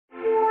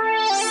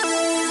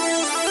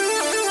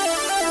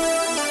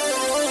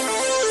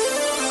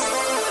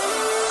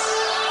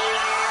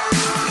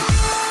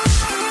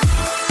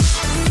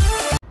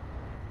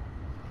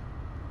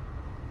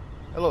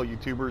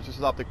YouTubers. This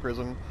is Optic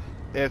Prism.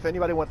 If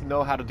anybody wants to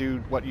know how to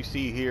do what you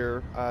see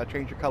here,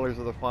 change your colors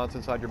of the fonts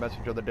inside your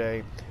message of the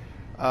day,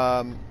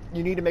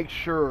 you need to make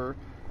sure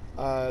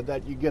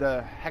that you get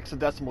a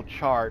hexadecimal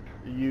chart.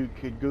 You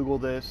could Google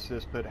this,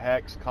 just put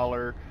hex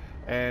color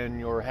and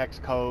your hex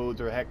codes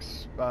or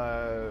hex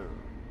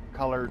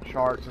color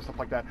charts and stuff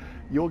like that.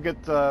 You'll get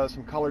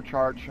some color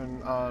charts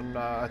on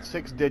a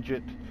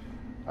 6-digit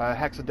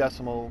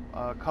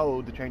hexadecimal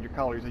code to change your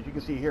colors. As you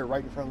can see here,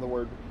 right in front of the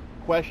word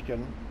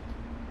question,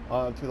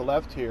 to the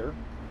left here,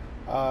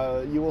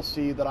 you will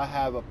see that I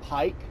have a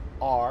pike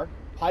R.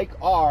 Pike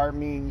R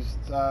means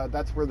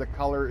that's where the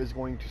color is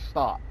going to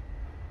stop.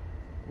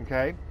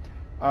 Okay,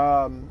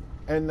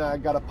 and I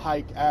got a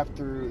pike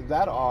after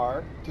that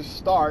R to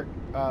start.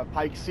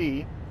 Pike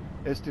C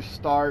is to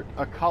start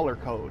a color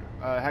code,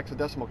 a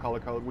hexadecimal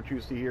color code, which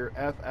you see here,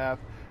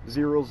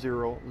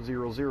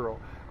 FF0000,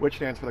 which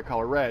stands for the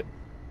color red.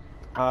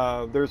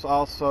 There's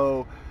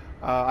also,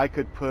 I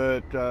could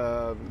put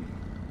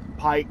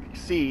Pike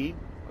C,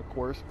 of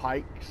course.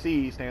 Pike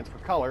C stands for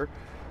color,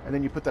 and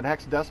then you put that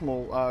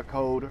hexadecimal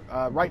code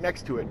right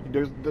next to it.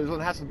 There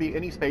doesn't have to be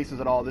any spaces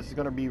at all. This is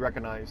going to be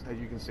recognized, as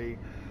you can see.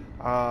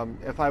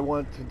 If I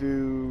want to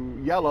do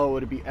yellow,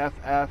 it would be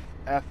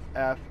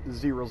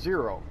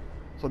FFFF00.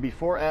 So it'd be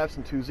 4 F's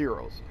and 2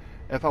 zeros.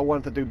 If I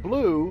wanted to do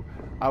blue,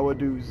 I would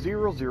do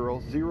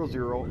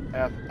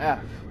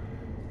 0000FF.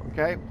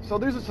 Okay, so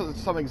these are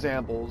some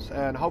examples,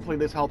 and hopefully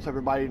this helps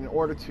everybody in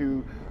order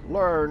to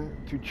learn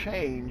to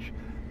change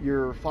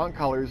your font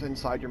colors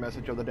inside your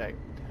message of the day.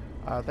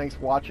 Thanks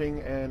for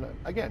watching, and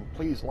again,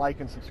 please like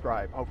and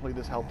subscribe. Hopefully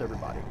this helped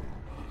everybody.